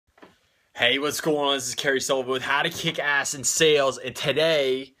Hey, what's going on? This is Kerry Sullivan with How to Kick Ass in Sales, and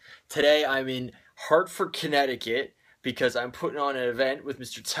today I'm in Hartford, Connecticut, because I'm putting on an event with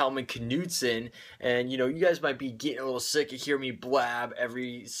Mr. Telman Knudsen, and you guys might be getting a little sick of hearing me blab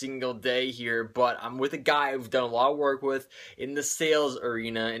every single day here, but I'm with a guy I've done a lot of work with in the sales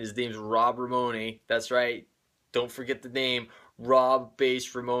arena, and his name's Rob Rammuny. That's right. Don't forget the name, Rob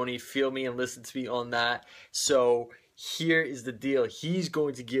Base Rammuny. Feel me and listen to me on that. So here is the deal. He's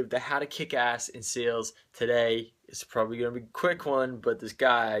going to give the How to Kick Ass in Sales today. It's probably going to be a quick one, but this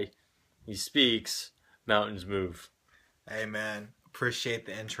guy, he speaks, mountains move. Hey man, appreciate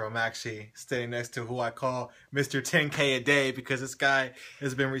the intro. I'm actually standing next to who I call Mr. 10K a day because this guy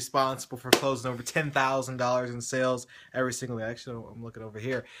has been responsible for closing over $10,000 in sales every single day. Actually, I'm looking over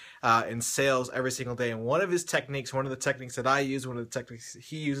here in sales every single day. And one of his techniques, one of the techniques that I use, one of the techniques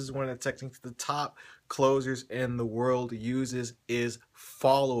he uses, one of the techniques the top closers in the world uses is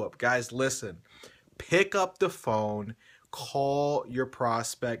follow-up. Guys, listen, pick up the phone, call your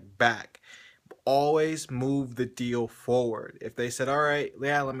prospect back. Always move the deal forward. If they said, all right,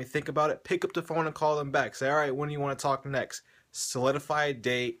 yeah, let me think about it, pick up the phone and call them back. Say, all right, when do you want to talk next? Solidify a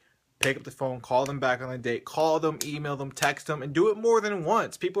date, pick up the phone, call them back on a date, call them, email them, text them, and do it more than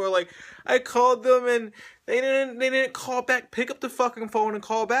once. People are like, I called them and they didn't call back. Pick up the fucking phone and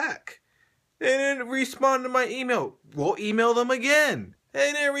call back. They didn't respond to my email. We'll email them again.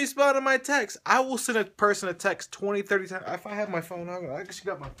 They didn't respond to my text. I will send a person a text 20, 30 times. If I have my phone, I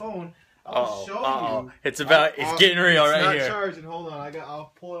actually got my phone. I'll show you. It's getting real right here. It's not charging. Hold on.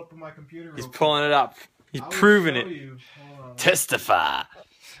 I'll pull it up on my computer. He's pulling it up. He's proving it. Testify.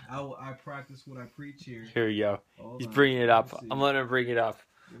 I practice what I preach here. Here we go. He's bringing it up. I'm letting him bring it up.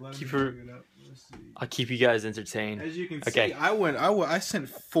 I'll keep you guys entertained. As you can see, I sent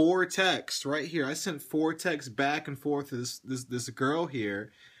 4 texts right here. I sent 4 texts back and forth to this girl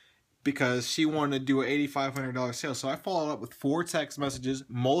here, because she wanted to do an $8,500 sale. So I followed up with 4 text messages,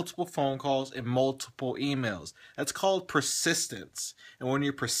 multiple phone calls, and multiple emails. That's called persistence. And when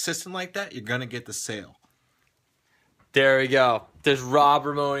you're persistent like that, you're going to get the sale. There we go. There's Rob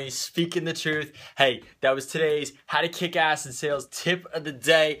Rammuny speaking the truth. Hey, that was today's How to Kick Ass in Sales tip of the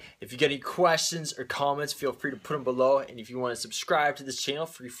day. If you got any questions or comments, feel free to put them below. And if you want to subscribe to this channel,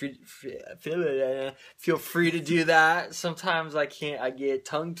 feel free to do that. Sometimes I get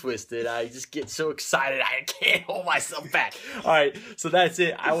tongue twisted. I just get so excited I can't hold myself back. All right, so that's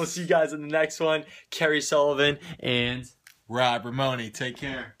it. I will see you guys in the next one. Kerry Sullivan and Rob Rammuny. Take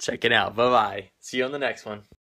care. Check it out. Bye-bye. See you on the next one.